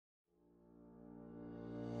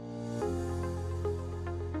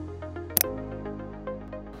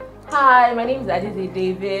Hi, my name is Aditi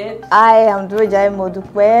David. I am Dojai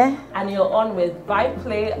Modukwe. And you're on with Vibe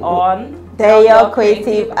Play on Deyo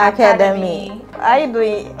Creative Academy. How are you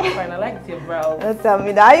doing? I'm fine, I like your brows. Don't tell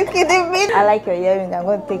me that. Are you kidding me? I like your earring. I'm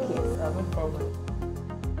going to take it. No problem.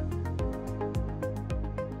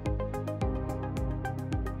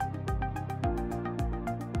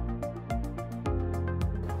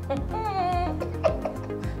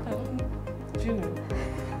 Do you know?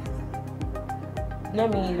 Let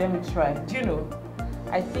me try. Do you know?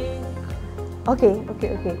 I think. Okay.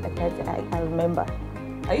 I remember.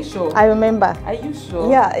 Are you sure? I remember. Are you sure?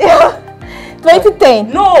 Yeah.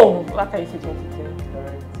 2010. No! How can you say 2010?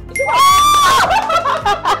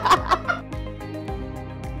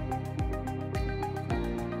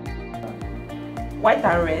 White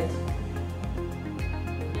and red.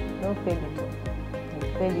 Don't fade it.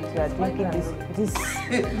 Fade it. You are drinking this.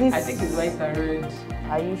 I think it's white and red.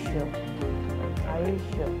 Are you sure? Are you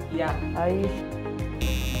sure? Yeah. Are you sure?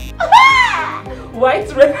 White,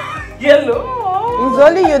 red, yellow. It's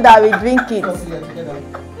only you that will drink it.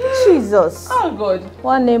 Jesus. Oh God.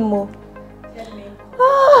 One name more.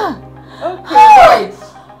 Okay.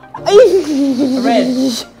 White.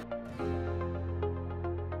 Red.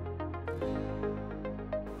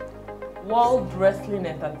 World Wrestling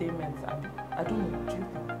Entertainment. I don't know.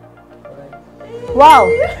 Right. Wow.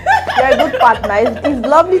 You're a good partner. It's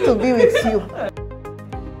lovely to be with you.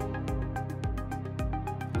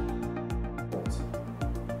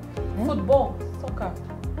 Football, soccer.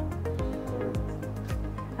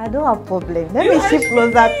 I don't have problem. Let me shift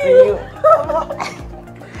closer to you.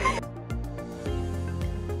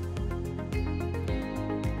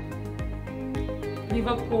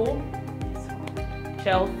 Liverpool,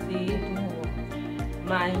 Chelsea,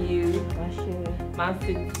 Man U, Man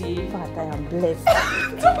City. In fact, I am blessed.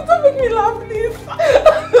 Don't make me laugh, please.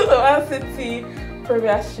 Man City,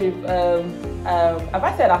 Premiership. Have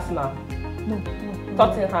I said Arsenal? No.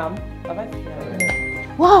 Tottenham. Have I said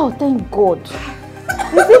that? Wow, thank God.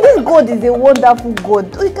 You see, this God is a wonderful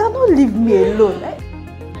God. You cannot leave me alone.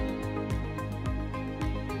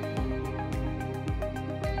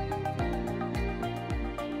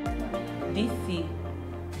 DC,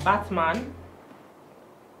 Batman,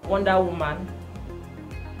 Wonder Woman,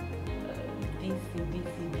 DC,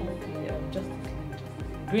 Justice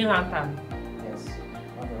League, Green Lantern. Yes.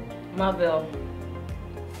 Marvel,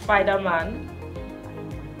 Spider-Man,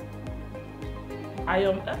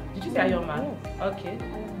 did you say Iron Man? Yes. Okay.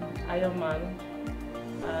 Iron Man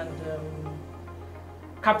and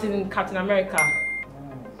Captain America.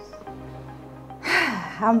 Nice.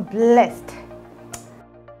 I'm blessed.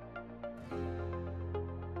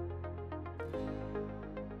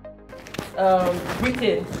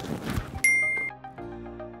 Britain.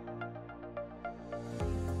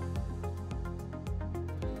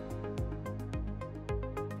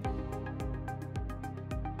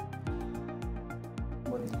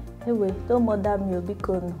 Hey, wait, don't mother me,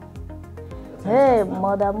 because hey,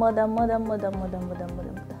 mother.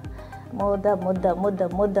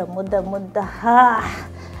 Ah,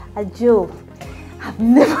 Ajo, I've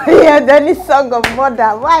never heard any song of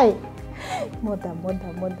mother. Why? Mother.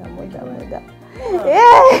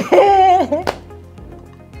 Yeah.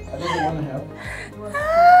 I don't want to help.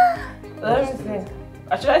 Let me see.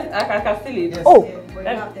 I can still it. Oh.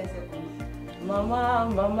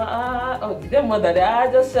 Mama, oh, their mother,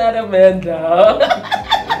 I just shut a man down.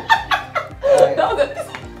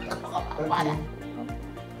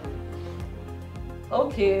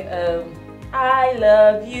 Okay, I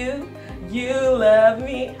love you, you love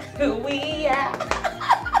me, we are.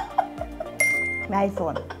 Nice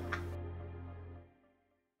one.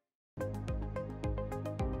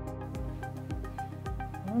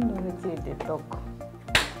 I don't know what they talk.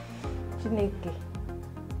 Chineke.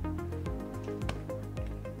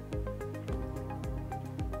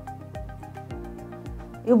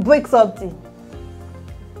 You break something.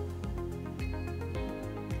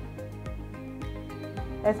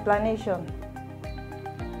 Explanation.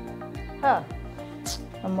 Huh.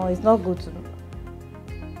 Mama, it's not good to know.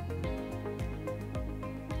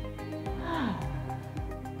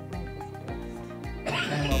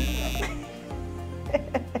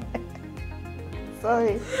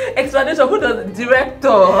 Sorry. Explanation, who does it? Director?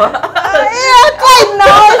 Yeah, try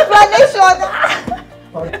now. Explanation.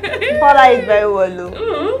 Father is very well low.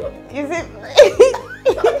 You see?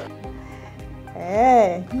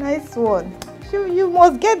 Hey, nice one. You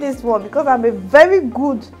must get this one because I'm a very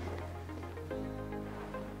good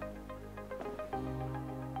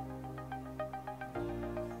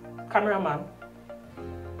cameraman,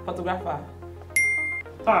 photographer.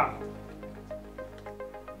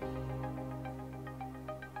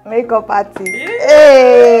 Makeup artist.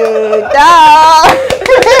 Hey, down.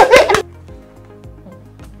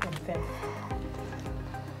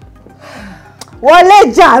 Wọlé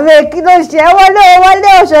jàre kí ló ṣe wọlé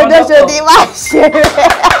òṣòdì má ṣe.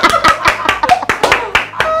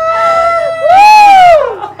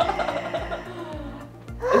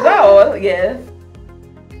 Is that all? Yes.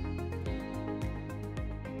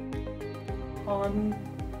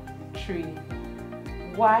 Country.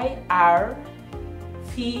 YRTNUOC.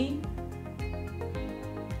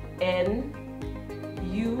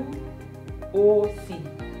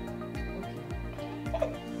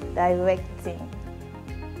 Directing.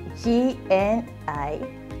 GNITCERDID.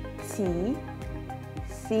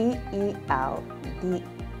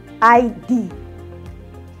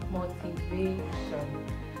 Motivation.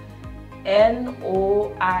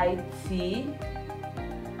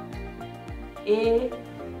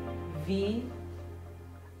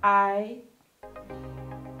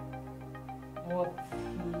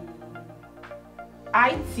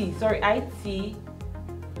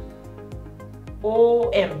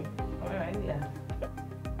 NOITOM. Alright, yeah.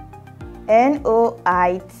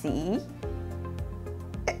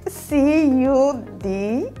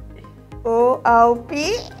 NOITCUDOLP.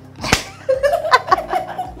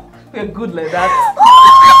 We're good like that.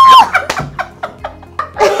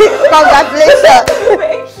 Congratulations.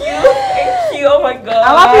 Thank you. Oh my god.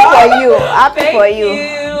 I'm happy for you. Happy Thank for you.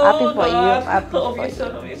 you. Happy Oh for you. God. Happy for you. Ovation,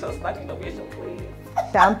 please.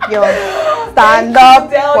 Champion. Stand up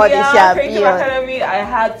for the Creative champion. Academy. I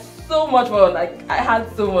had so much fun.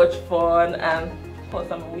 And of course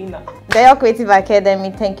I'm a winner. Dayo Creative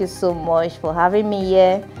Academy, thank you so much for having me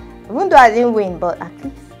here. Even though I didn't win, but at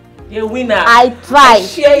least You're a winner. I tried. I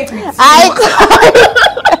share it with you. I tried.